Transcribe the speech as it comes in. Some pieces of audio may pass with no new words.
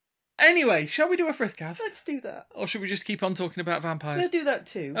Anyway, shall we do a Frithcast? Let's do that. Or should we just keep on talking about vampires? We'll do that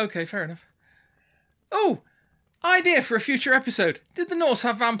too. Okay, fair enough. Oh, idea for a future episode. Did the Norse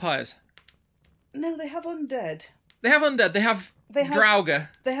have vampires? No, they have undead. They have undead. They have Draugr.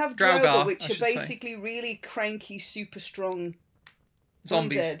 They have Draugr, Draugr, which I are basically really cranky, super strong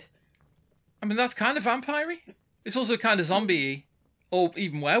zombies. Undead. I mean, that's kind of vampire-y. It's also kind of zombie-y. Or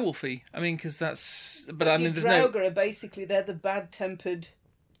even werewolf-y. I mean, because that's... But I mean, there's Draugr are basically, they're the bad-tempered,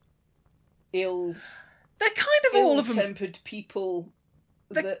 They're kind of all of them. ill-tempered people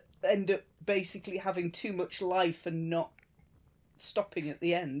that end up basically having too much life and not stopping at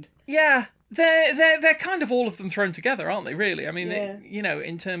the end. Yeah, they're kind of all of them thrown together, aren't they, really? I mean, Yeah. they,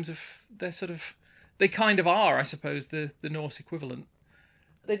 in terms of... They kind of are, I suppose, the Norse equivalent.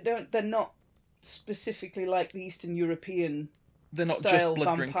 They're not specifically like the Eastern European... They're not style just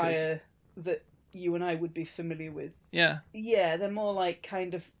blood vampire drinkers that you and I would be familiar with. Yeah. Yeah, they're more like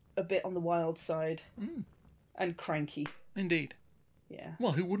kind of a bit on the wild side. And cranky. Indeed. Yeah.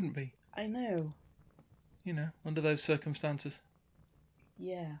 Well, who wouldn't be? I know. Under those circumstances.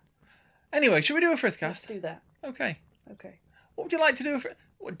 Yeah. Anyway, should we do a Frithcast? Let's do that. Okay. Okay. What would you like to do?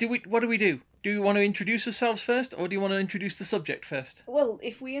 What do we do? Do you want to introduce ourselves first, or do you want to introduce the subject first? Well,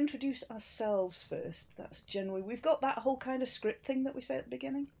 if we introduce ourselves first, that's generally... We've got that whole kind of script thing that we say at the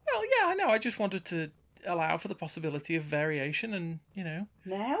beginning. Well, yeah, I know. I just wanted to allow for the possibility of variation and, Now?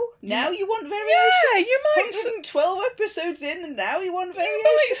 Now you want variation? Yeah, you might... 112 episodes in and now you want variation? You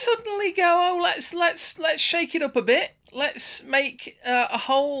might suddenly go, let's shake it up a bit. Let's make a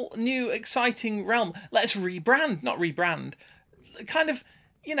whole new exciting realm. Let's rebrand, not rebrand. Kind of,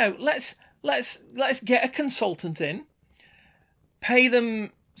 let's get a consultant in, pay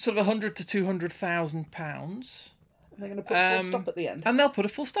them sort of £100,000 to £200,000. They're going to put a full stop at the end. And they'll put a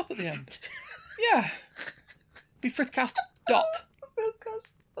full stop at the end. Yeah. Be Frithcast dot.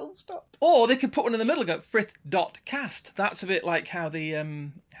 Frithcast, full stop. Or they could put one in the middle and go Frith.cast. That's a bit like how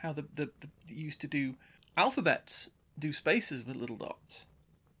the used to do alphabets, do spaces with little dots.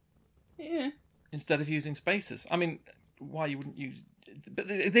 Yeah. Instead of using spaces. I mean, why you wouldn't use... But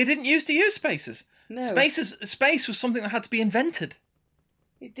they didn't used to use spaces. No. Space was something that had to be invented.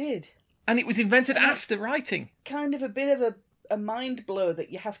 It did. And it was invented after writing. Kind of a bit of a mind blow that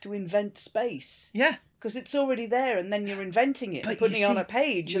you have to invent space. Yeah. Because it's already there and then you're inventing it and putting it on a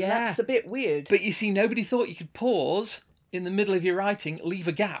page and that's a bit weird. But you see, nobody thought you could pause in the middle of your writing, leave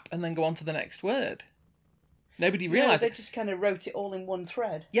a gap and then go on to the next word. Nobody realised. They just kind of wrote it all in one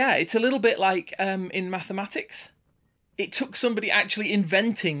thread. Yeah, it's a little bit like in mathematics. It took somebody actually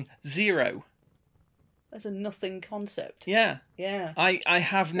inventing zero. As a nothing concept. Yeah. Yeah. I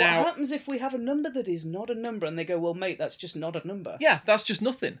have now... What happens if we have a number that is not a number and they go, well, mate, that's just not a number? Yeah, that's just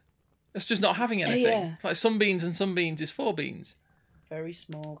nothing. That's just not having anything. Yeah. It's like some beans and some beans is 4 beans. Very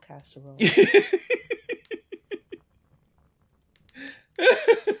small casserole.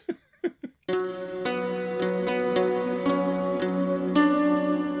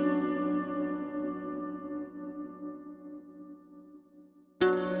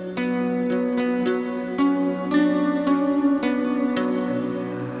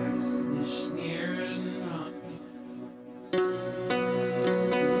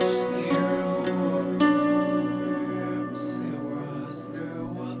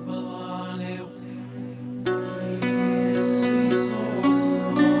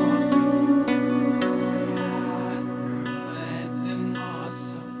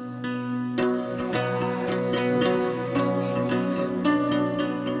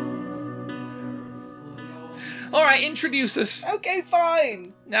 All right, introduce us. Okay,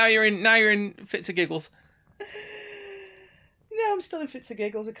 fine. Now you're in fits of giggles. No, I'm still in fits of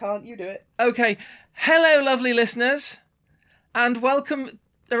giggles. I can't. You do it. Okay. Hello, lovely listeners, and welcome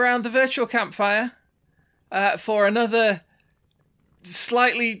around the virtual campfire for another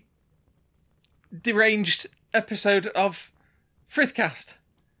slightly deranged episode of Frithcast,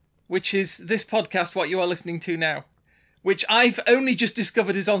 which is this podcast, what you are listening to now, which I've only just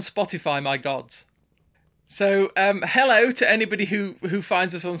discovered is on Spotify, my gods. So, hello to anybody who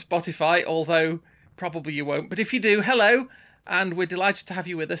finds us on Spotify, although probably you won't. But if you do, hello, and we're delighted to have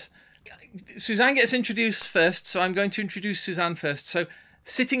you with us. Suzanne gets introduced first, so I'm going to introduce Suzanne first. So,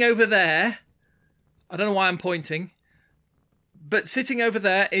 sitting over there, I don't know why I'm pointing, but sitting over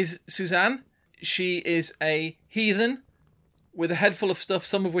there is Suzanne. She is a heathen with a head full of stuff,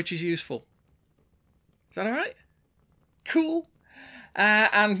 some of which is useful. Is that all right? Cool.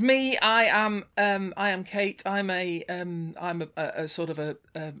 And me, I am Kate. I'm a sort of a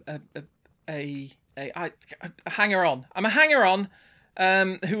hanger-on. I'm a hanger-on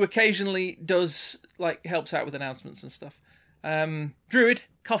who occasionally does helps out with announcements and stuff. Druid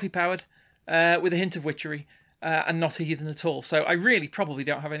coffee-powered, with a hint of witchery, and not a heathen at all. So I really probably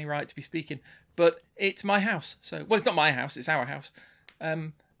don't have any right to be speaking, but it's my house. So, well, it's not my house, it's our house.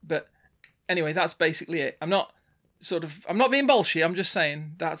 But anyway, that's basically it. I'm not being bullshit. I'm just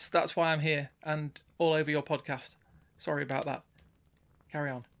saying that's why I'm here and all over your podcast. Sorry about that. Carry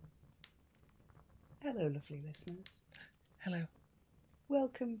on. Hello, lovely listeners. Hello.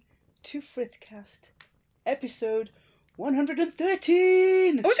 Welcome to Frithcast, episode 113. Oh, is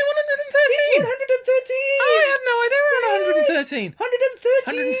it 113? It's 113. I had no idea we were on 113.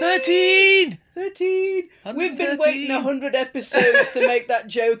 113. 113. 113. We've been waiting 100 episodes to make that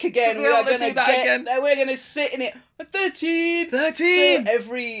joke again. We are going to get again. We're going to sit in it. 13. 13. So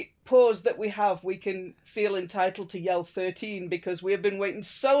every pause that we have, we can feel entitled to yell 13 because we have been waiting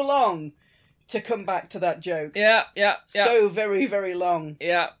so long to come back to that joke. Yeah. So very, very long.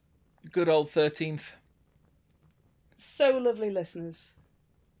 Yeah. Good old 13th. So, lovely listeners,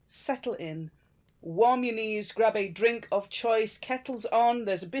 settle in, warm your knees, grab a drink of choice, kettle's on,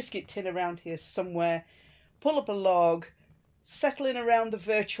 there's a biscuit tin around here somewhere, pull up a log, settle in around the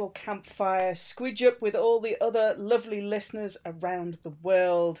virtual campfire, squidge up with all the other lovely listeners around the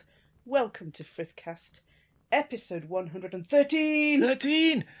world. Welcome to Frithcast, episode 113.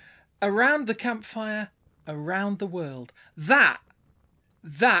 13! Around the campfire, around the world. That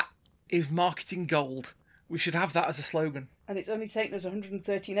is marketing gold. We should have that as a slogan. And it's only taken us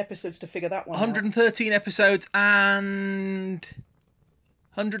 113 episodes to figure that one 113 episodes and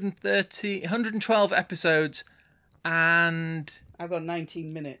 112 episodes and... I've got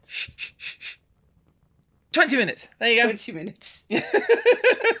 19 minutes. Shh. 20 minutes. There you go. 20 minutes.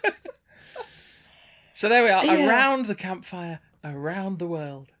 So there we are. Yeah. Around the campfire, around the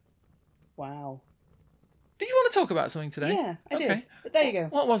world. Wow. Did you want to talk about something today? Yeah, I did. But there you go.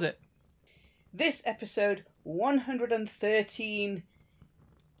 What was it? This episode 113,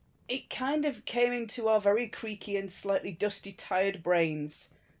 it kind of came into our very creaky and slightly dusty, tired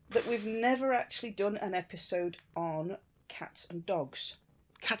brains that we've never actually done an episode on cats and dogs.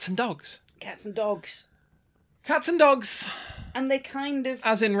 Cats and dogs? Cats and dogs. Cats and dogs. And they kind of...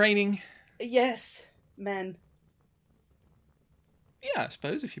 As in raining? Yes, men. Yeah, I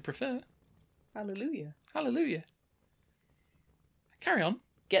suppose, if you prefer. Hallelujah. Hallelujah. Carry on.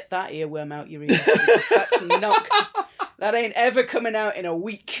 Get that earworm out your ears, because that's not... That ain't ever coming out in a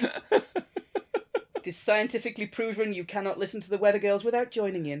week. It is scientifically proven you cannot listen to the Weather Girls without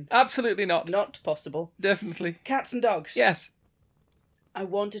joining in. Absolutely not. It's not possible. Definitely. Cats and dogs. Yes. I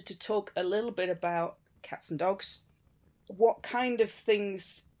wanted to talk a little bit about cats and dogs. What kind of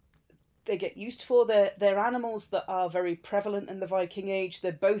things they get used for. They're animals that are very prevalent in the Viking Age.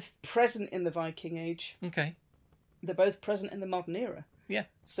 They're both present in the Viking Age. Okay. They're both present in the modern era. Yeah.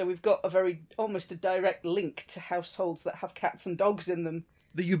 So we've got almost a direct link to households that have cats and dogs in them.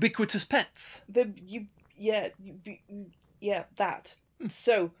 The ubiquitous pets. That.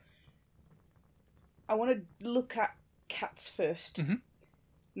 So, I want to look at cats first. Mm-hmm.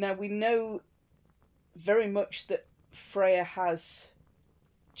 Now, we know very much that Freya has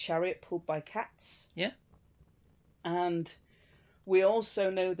chariot pulled by cats. Yeah. And we also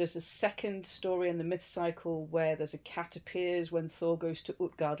know there's a second story in the myth cycle where there's a cat appears when Thor goes to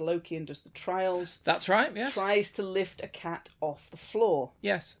Utgard Loki and does the trials. That's right, yes. Tries to lift a cat off the floor.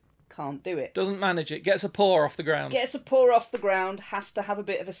 Yes. Can't do it. Doesn't manage it. Gets a paw off the ground. Gets a paw off the ground, has to have a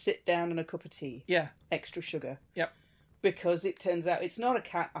bit of a sit down and a cup of tea. Yeah. Extra sugar. Yep. Because it turns out it's not a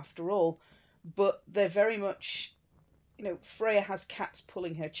cat after all, but they're very much, Freya has cats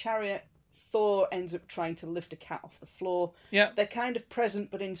pulling her chariot. Thor ends up trying to lift a cat off the floor. Yeah. They're kind of present,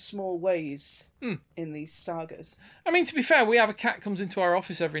 but in small ways in these sagas. I mean, to be fair, we have a cat comes into our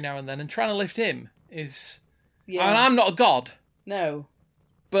office every now and then, and trying to lift him is... Yeah. And I'm not a god. No.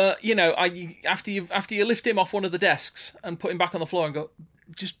 But, after you lift him off one of the desks and put him back on the floor and go,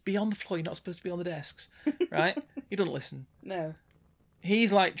 just be on the floor, you're not supposed to be on the desks, right? He doesn't listen. No.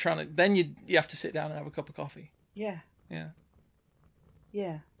 He's like trying to... Then you have to sit down and have a cup of coffee. Yeah. Yeah.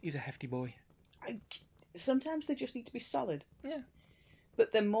 Yeah. He's a hefty boy. Sometimes they just need to be solid. Yeah.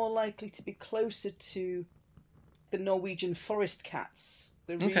 But they're more likely to be closer to the Norwegian forest cats.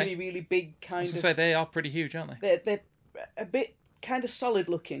 They're really, really big kind of... say, they are pretty huge, aren't they? They're a bit kind of solid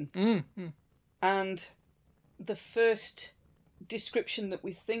looking. And the first description that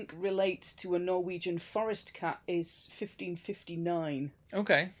we think relates to a Norwegian forest cat is 1559.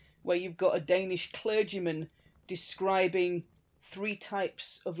 Okay. Where you've got a Danish clergyman describing 3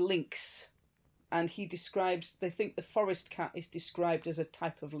 types of lynx. And they think the forest cat is described as a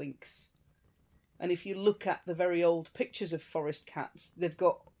type of lynx. And if you look at the very old pictures of forest cats, they've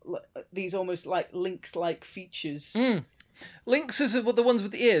got these almost like lynx-like features. Lynxes are the ones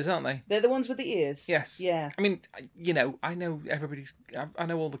with the ears, aren't they? They're the ones with the ears. Yes. Yeah. I mean, I know everybody's. I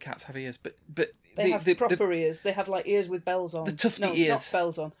know all the cats have ears, but They have proper ears. They have like ears with bells on. The tufty no, ears. Not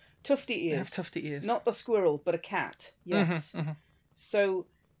bells on. Tufty ears. They have tufty ears. Not the squirrel, but a cat. Yes. Mm-hmm. So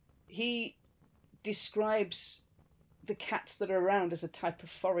he describes the cats that are around as a type of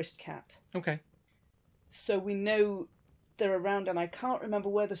forest cat. Okay. So we know they're around, and I can't remember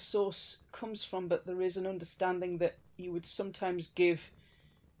where the source comes from, but there is an understanding that you would sometimes give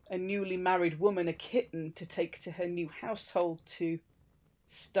a newly married woman a kitten to take to her new household to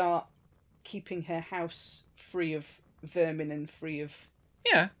start keeping her house free of vermin and free of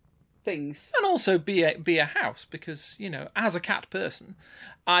things. And also be a house, because, as a cat person,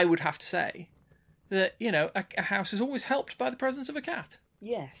 I would have to say that, a house is always helped by the presence of a cat.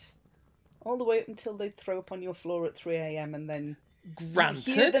 Yes. All the way up until they throw up on your floor at 3 a.m. and then Granted.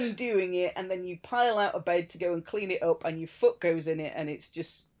 you hear them doing it, and then you pile out of bed to go and clean it up, and your foot goes in it, and it's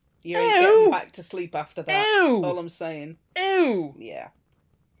just... You ain't getting back to sleep after that. Ew. That's all I'm saying. Ew! Yeah.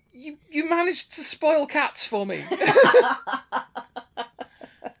 You managed to spoil cats for me.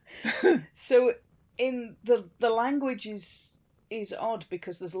 So, in the language is odd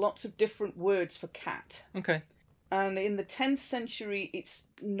because there's lots of different words for cat. Okay. And in the 10th century, it's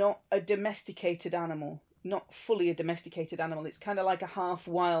not a domesticated animal. Not fully a domesticated animal. It's kind of like a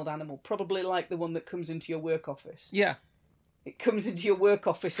half-wild animal. Probably like the one that comes into your work office. Yeah. It comes into your work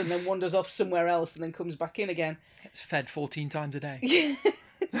office and then wanders off somewhere else and then comes back in again. It's fed 14 times a day.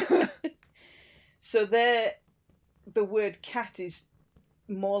 So there, the word cat is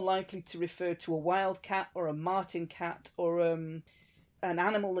more likely to refer to a wild cat or a martin cat or an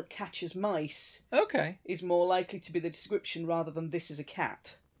animal that catches mice. Okay. Is more likely to be the description rather than this is a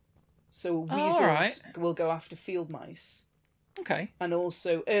cat. So weasels will go after field mice. Okay. And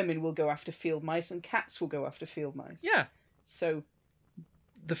also ermine will go after field mice and cats will go after field mice. Yeah. So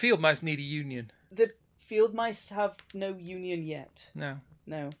the field mice need a union. The field mice have no union yet.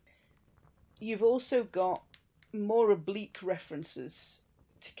 No. You've also got more oblique references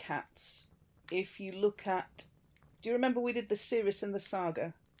to cats. If you look at... Do you remember we did the Cirrus and the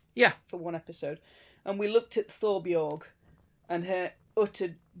Saga? Yeah. For one episode. And we looked at Thorbjorg and her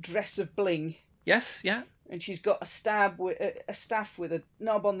utter dress of bling. Yes, yeah. And she's got a staff with a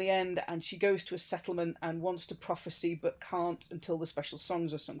knob on the end, and she goes to a settlement and wants to prophecy but can't until the special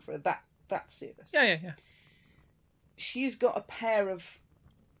songs are sung for her. That's Cirrus. Yeah. She's got a pair of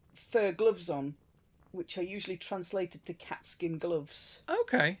fur gloves on, which are usually translated to catskin gloves.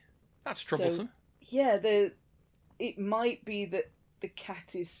 Okay. That's troublesome. So, yeah, it might be that the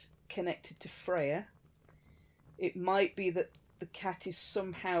cat is connected to Freya. It might be that the cat is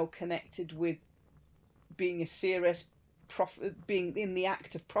somehow connected with being a seeress, being in the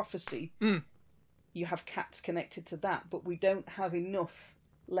act of prophecy. Mm. You have cats connected to that, but we don't have enough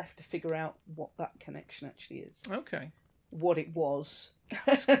left to figure out what that connection actually is. Okay. What it was.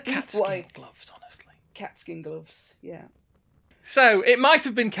 Catskin gloves, honestly. Catskin gloves, yeah. So, it might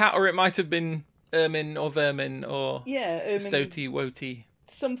have been cat, or it might have been ermine, or vermin, or ermine, stoaty, woaty.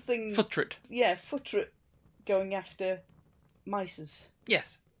 Something... Footrit. Yeah, footrit going after mices.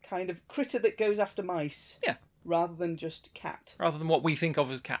 Yes. Kind of critter that goes after mice. Yeah. Rather than just cat. Rather than what we think of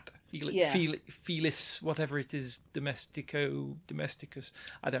as cat. Yeah. Felis, whatever it is, domesticus.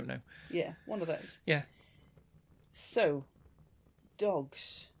 I don't know. Yeah, one of those. Yeah. So,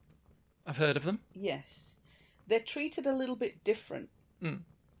 dogs. I've heard of them. Yes. They're treated a little bit different. Mm.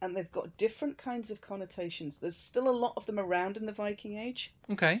 And they've got different kinds of connotations. There's still a lot of them around in the Viking Age.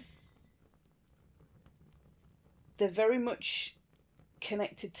 Okay. They're very much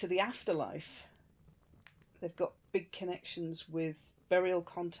connected to the afterlife. They've got big connections with burial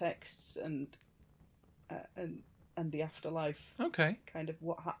contexts and the afterlife. Okay. Kind of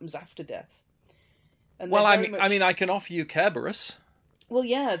what happens after death. And well, I mean, I can offer you Kerberos. Well,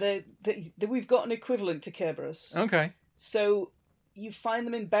 yeah, we've got an equivalent to Kerberos. Okay. So you find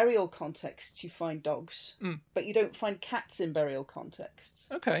them in burial contexts. You find dogs, but you don't find cats in burial contexts.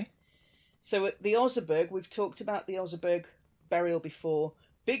 Okay. So at the Oseberg, we've talked about the Oseberg burial before.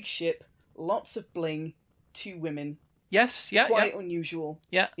 Big ship, lots of bling, 2 women. Yes, yeah, quite unusual.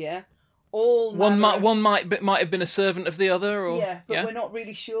 Yeah, yeah. All one might have been a servant of the other, or yeah, but we're not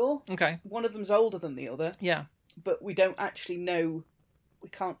really sure. Okay. One of them's older than the other. Yeah, but we don't actually know. We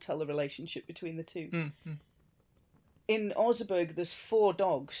can't tell the relationship between the two. Mm-hmm. In Oseberg, there's 4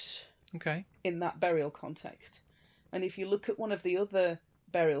 dogs. Okay. In that burial context, and if you look at one of the other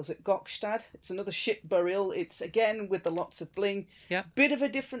burials at Gokstad, it's another ship burial. It's again with the lots of bling. Yeah. Bit of a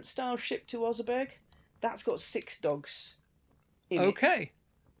different style ship to Oseberg. That's got 6 dogs in it. Okay.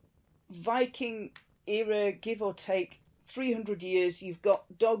 Viking era, give or take 300 years, you've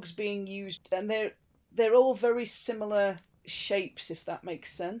got dogs being used, and they're all very similar shapes, if that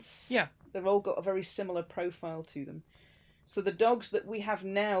makes sense. Yeah. They've all got a very similar profile to them. So the dogs that we have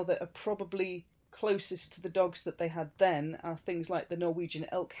now that are probably closest to the dogs that they had then are things like the Norwegian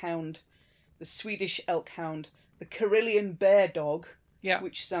elk hound, the Swedish elk hound, the Karelian bear dog,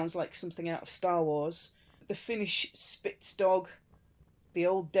 which sounds like something out of Star Wars, the Finnish Spitz dog, the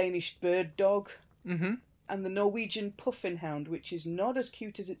old Danish bird dog, mm-hmm. and the Norwegian puffin hound, which is not as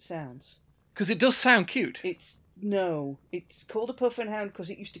cute as it sounds. Because it does sound cute. It's called a puffin hound because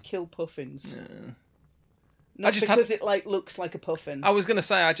it used to kill puffins. Not because it looks like a puffin. I was going to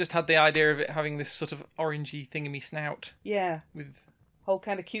say, I just had the idea of it having this sort of orangey thingamy snout. Yeah. With whole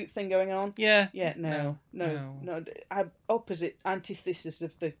kind of cute thing going on. Yeah. Yeah, no. Opposite antithesis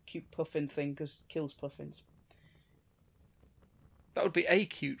of the cute puffin thing because it kills puffins. That would be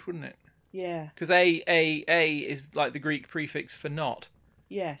acute, wouldn't it? Yeah. Because a is like the Greek prefix for not.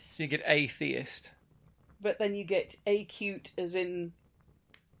 Yes. So you get atheist. But then you get acute as in...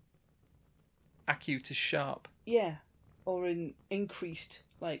 Acute is sharp. Yeah. Or in increased,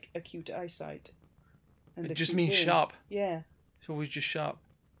 like acute eyesight. And it just means sharp. Yeah. It's always just sharp.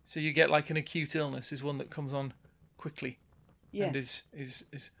 So you get like an acute illness is one that comes on quickly. Yes. And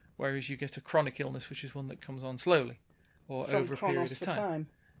is whereas you get a chronic illness, which is one that comes on slowly or over a period of time.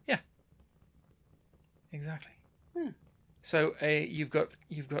 Yeah. Exactly. So you've got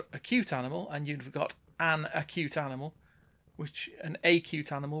acute animal and you've got an acute animal, an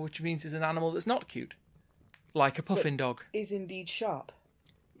acute animal, which means is an animal that's not cute, like a puffin dog. Is indeed sharp.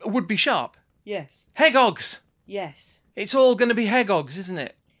 Would be sharp. Yes. Hegogs. Yes. It's all going to be hegogs, isn't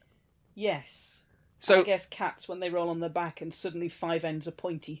it? Yes. So I guess cats, when they roll on their back and suddenly 5 ends are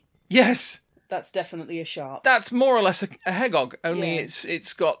pointy. Yes. That's definitely a sharp. That's more or less a hegog, only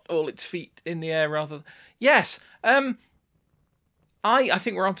it's got all its feet in the air rather. Yes. I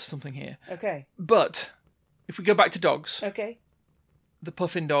think we're onto something here. Okay. But if we go back to dogs. Okay. The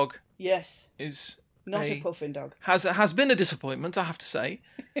puffin dog. Yes. Is not a puffin dog. Has been a disappointment, I have to say.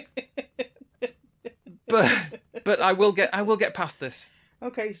 but I will get past this.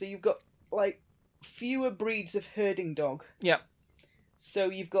 Okay, so you've got like fewer breeds of herding dog. Yeah. So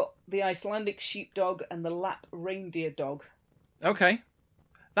you've got the Icelandic sheepdog and the Lap reindeer dog. Okay.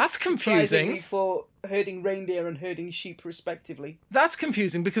 That's confusing. Surprisingly for herding reindeer and herding sheep respectively. That's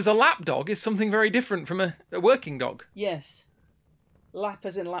confusing because a lap dog is something very different from a working dog. Yes. Lap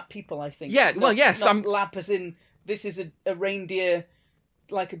as in lap people, I think. Yeah, well, yes. Not lap as in this is a reindeer,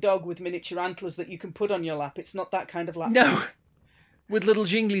 like a dog with miniature antlers that you can put on your lap. It's not that kind of lap. No. With little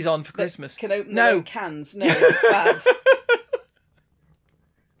jinglies on for Christmas. Can open their own cans. No, bad.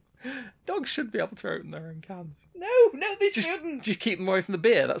 Dogs should be able to open their own cans. No, they shouldn't. Just keep them away from the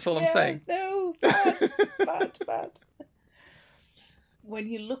beer, that's all I'm saying. No, bad. When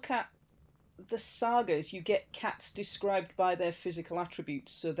you look at the sagas, you get cats described by their physical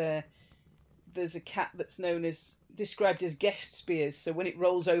attributes. So there's a cat that's described as guest spears. So when it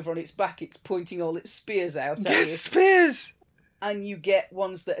rolls over on its back, it's pointing all its spears out at you. Guest spears! And you get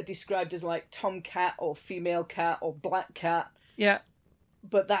ones that are described as like tomcat or female cat or black cat. Yeah.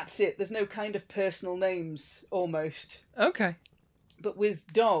 But that's it. There's no kind of personal names, almost. Okay. But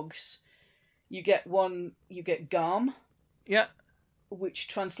with dogs, you get Garm. Yeah. Which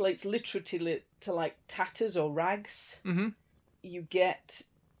translates literally to like tatters or rags. Mm-hmm. You get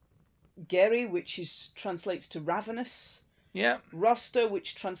Geri, which translates to ravenous. Yeah. Roster,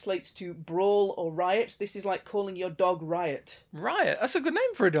 which translates to brawl or riot. This is like calling your dog Riot. Riot? That's a good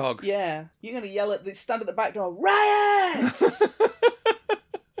name for a dog. Yeah. You're going to stand at the back door, Riot!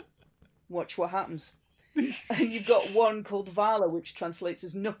 Watch what happens. And you've got one called Vala, which translates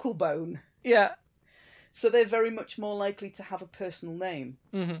as knucklebone. Yeah. So they're very much more likely to have a personal name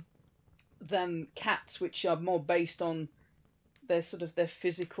than cats, which are more based on their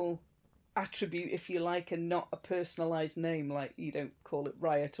physical attribute, if you like, and not a personalised name. Like you don't call it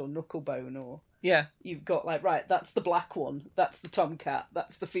Riot or Knucklebone, or you've got like that's the black one, that's the tomcat,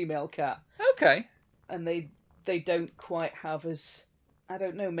 that's the female cat. Okay. And they don't quite have as, I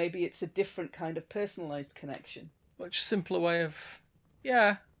don't know, maybe it's a different kind of personalised connection. Much simpler way of,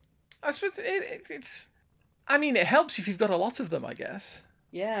 I suppose it's. I mean, it helps if you've got a lot of them, I guess.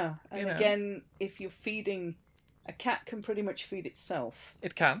 Yeah, and again, if you're feeding, a cat can pretty much feed itself.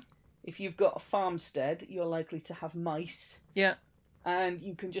 It can. If you've got a farmstead, you're likely to have mice. Yeah. And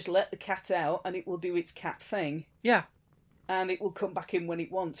you can just let the cat out and it will do its cat thing. Yeah. And it will come back in when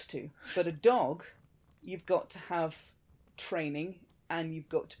it wants to. But a dog, you've got to have training and you've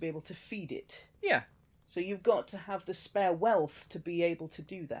got to be able to feed it. Yeah. So you've got to have the spare wealth to be able to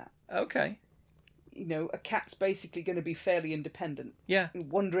do that. Okay. a cat's basically going to be fairly independent. Yeah.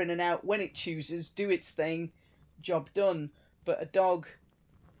 Wander in and out when it chooses, do its thing, job done. But a dog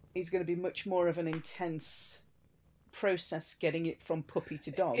is going to be much more of an intense process getting it from puppy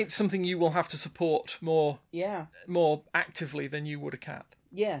to dog. It's something you will have to support more actively than you would a cat.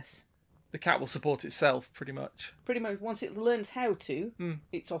 Yes. The cat will support itself, pretty much. Pretty much, once it learns how to,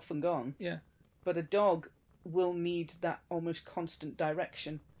 it's off and gone. Yeah. But a dog will need that almost constant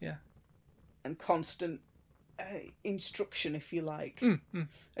direction. Yeah. And constant instruction, if you like.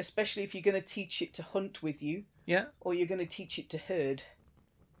 Especially if you're going to teach it to hunt with you. Yeah. Or you're going to teach it to herd.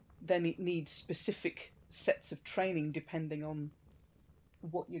 Then it needs specific sets of training depending on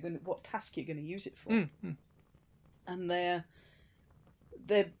what task you're going to use it for. And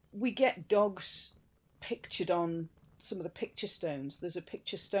we get dogs pictured on some of the picture stones. There's a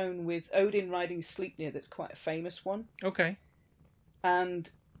picture stone with Odin riding Sleipnir that's quite a famous one. Okay. And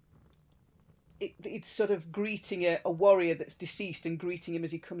it's sort of greeting a warrior that's deceased and greeting him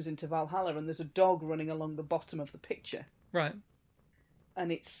as he comes into Valhalla, and there's a dog running along the bottom of the picture. Right.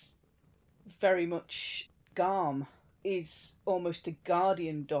 And it's very much... Garm is almost a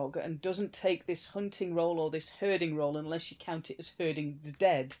guardian dog and doesn't take this hunting role or this herding role unless you count it as herding the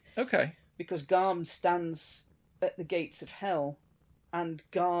dead. Okay. Because Garm stands at the gates of hell and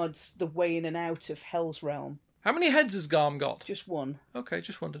guards the way in and out of Hell's realm. How many heads has Garm got? Just one. Okay,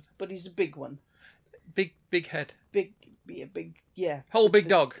 just wondered. But he's a big one. Big head. Big, yeah. Whole big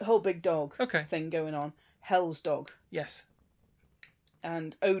dog. Whole big dog. Okay. Thing going on. Hell's dog. Yes.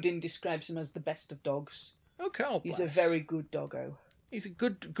 And Odin describes him as the best of dogs. Okay, oh, He's a very good doggo. He's a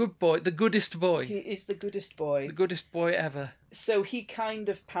good boy. The goodest boy. He is the goodest boy. The goodest boy ever. So he kind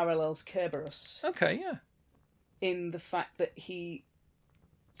of parallels Kerberos. Okay, yeah. In the fact that he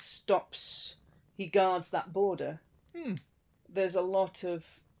guards that border. There's a lot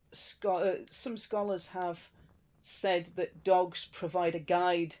of... some scholars have said that dogs provide a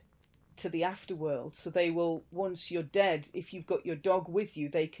guide to the afterworld, so they will, once you're dead, if you've got your dog with you,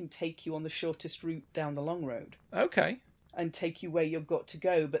 they can take you on the shortest route down the long road. Okay. And take you where you've got to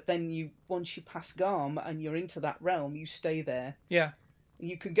go, but then once you pass Garm and you're into that realm, you stay there. Yeah.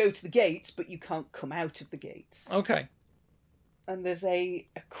 You can go to the gates, but you can't come out of the gates. Okay. And there's a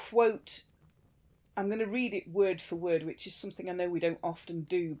quote, I'm going to read it word for word, which is something I know we don't often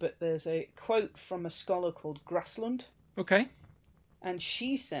do, but there's a quote from a scholar called Graslund. Okay. And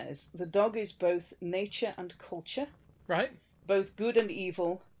she says, the dog is both nature and culture. Right. Both good and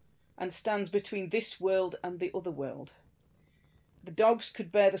evil, and stands between this world and the other world. The dogs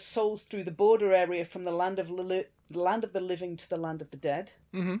could bear the souls through the border area from the land of the living to the land of the dead.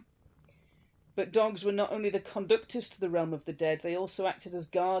 Mm-hmm. But dogs were not only the conductors to the realm of the dead, they also acted as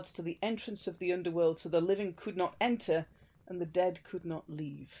guards to the entrance of the underworld, so the living could not enter and the dead could not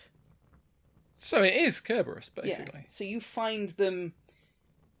leave. So it is Kerberos, basically. Yeah. So you find them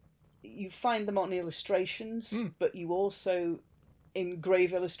on illustrations, but you also in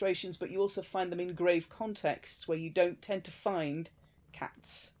grave illustrations, but you also find them in grave contexts where you don't tend to find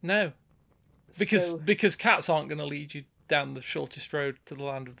cats. No. Because cats aren't going to lead you down the shortest road to the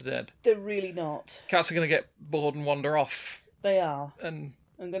land of the dead. They're really not. Cats are going to get bored and wander off. They are. And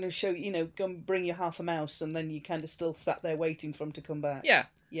I'm going to show you, go and bring you half a mouse, and then you kind of still sat there waiting for them to come back. Yeah.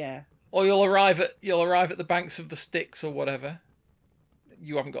 Yeah. Or you'll arrive at the banks of the Styx or whatever.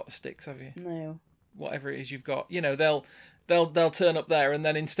 You haven't got the Styx, have you? No. Whatever it is you've got, they'll turn up there, and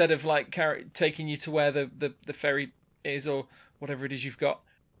then instead of taking you to where the ferry is or whatever it is you've got,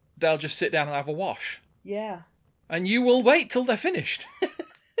 they'll just sit down and have a wash. Yeah. And you will wait till they're finished.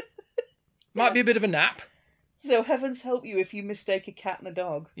 Might be a bit of a nap. So heavens help you if you mistake a cat and a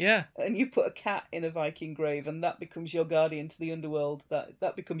dog. Yeah. And you put a cat in a Viking grave, and that becomes your guardian to the underworld.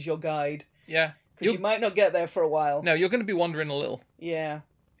 That becomes your guide. Yeah. Because you might not get there for a while. No, you're going to be wandering a little. Yeah.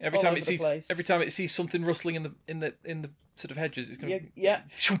 Every time it sees something rustling in the sort of hedges, it's going to... Yeah.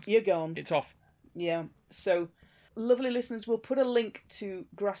 You're gone. It's off. Yeah. So, lovely listeners, we'll put a link to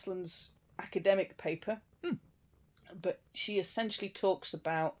Graslund's academic paper. But she essentially talks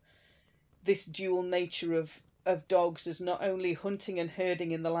about this dual nature of dogs as not only hunting and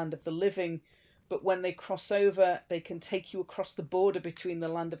herding in the land of the living, but when they cross over, they can take you across the border between the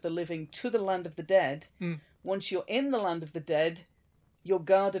land of the living to the land of the dead. Once you're in the land of the dead, you're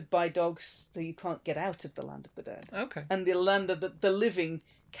guarded by dogs, so you can't get out of the land of the dead. Okay. And the land of the living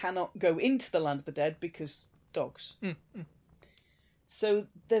cannot go into the land of the dead because dogs. So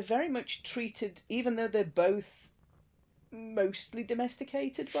they're very much treated, even though they're both mostly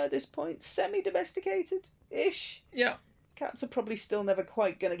domesticated by this point, semi-domesticated-ish. Yeah. Cats are probably still never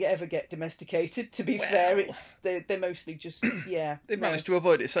quite going to ever get domesticated, to be fair. They're mostly just, yeah. They've managed to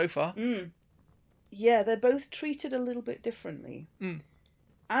avoid it so far. yeah, they're both treated a little bit differently. Mm.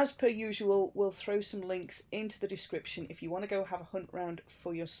 As per usual, we'll throw some links into the description if you want to go have a hunt round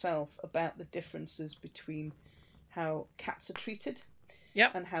for yourself about the differences between how cats are treated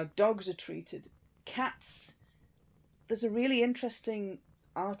and how dogs are treated. Cats, there's a really interesting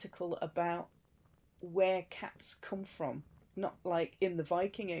article about where cats come from. Not like in the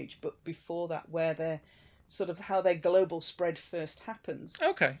Viking Age, but before that, where they're sort of how their global spread first happens.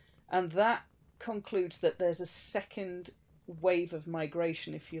 Okay. And that concludes that there's a second wave of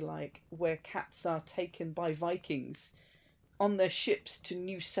migration, if you like, where cats are taken by Vikings on their ships to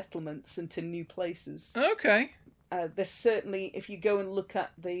new settlements and to new places. Okay. There's certainly, if you go and look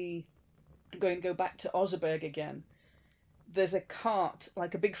at go back to Oseberg again, there's a cart,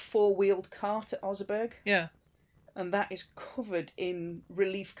 like a big four-wheeled cart at Oseberg. Yeah. And that is covered in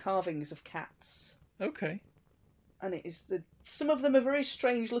relief carvings of cats. Okay. And it is some of them are very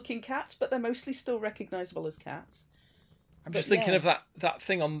strange looking cats, but they're mostly still recognisable as cats. I'm just thinking of that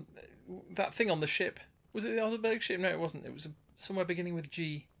thing on the ship. Was it the Oseberg ship? No, it wasn't. It was somewhere beginning with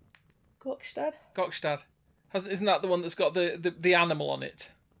G. Gokstad? Gokstad. Isn't that the one that's got the animal on it?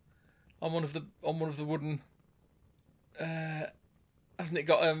 On one of the wooden. Hasn't it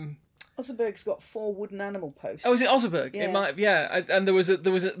got Oseberg's got 4 wooden animal posts. Oh, is it Oseberg? Yeah. It might, yeah. And there was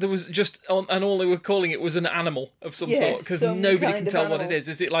just and all they were calling it was an animal of some sort because nobody can tell what it is.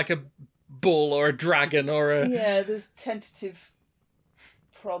 Is it like a bull or a dragon or a? Yeah, there's tentative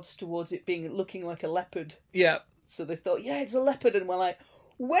prods towards it looking like a leopard. Yeah. So they thought, yeah, it's a leopard, and we're like,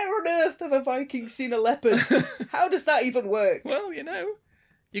 where on earth have a Viking seen a leopard? How does that even work? Well, you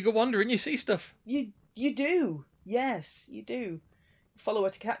go wandering, you see stuff. You do, yes, you do. Follow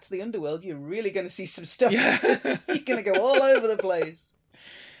a cat to the underworld, you're really going to see some stuff. Yes. You're going to go all over the place.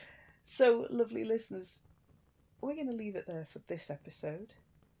 So, lovely listeners, we're going to leave it there for this episode.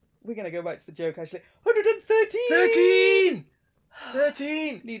 We're going to go back to the joke, actually. 113!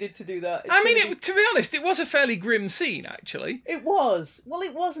 13! Needed to do that. To be honest, it was a fairly grim scene, actually. It was. Well,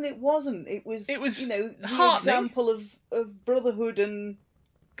 it wasn't. It was the example of brotherhood and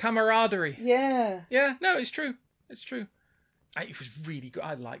camaraderie. Yeah. Yeah, no, it's true. It's true. It was really good.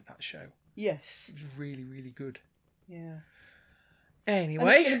 I liked that show. Yes. It was really, really good. Yeah. Anyway.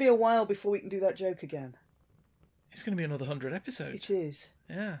 And it's going to be a while before we can do that joke again. It's going to be another 100 episodes. It is.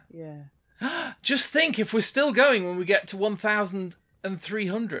 Yeah. Yeah. Just think if we're still going when we get to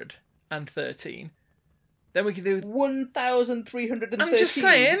 1,313, then we can do 1,313. I'm just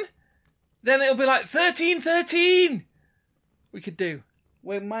saying. Then it'll be like 1313. We could do.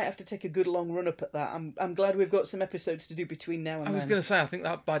 We might have to take a good long run up at that. I'm glad we've got some episodes to do between now and then. I was going to say, I think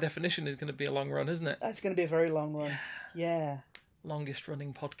that by definition is going to be a long run, isn't it? That's going to be a very long one. Yeah. Longest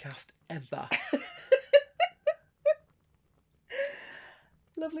running podcast ever.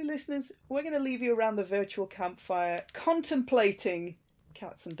 Lovely listeners, we're going to leave you around the virtual campfire contemplating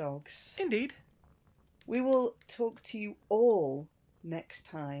cats and dogs. Indeed. We will talk to you all next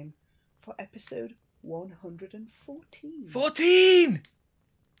time for episode 114. 14!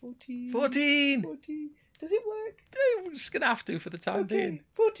 14. 14! 14. Does it work? We're just going to have to for the time being.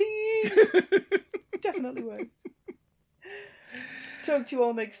 14! Definitely works. Talk to you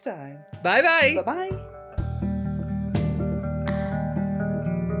all next time. Bye-bye. Bye-bye.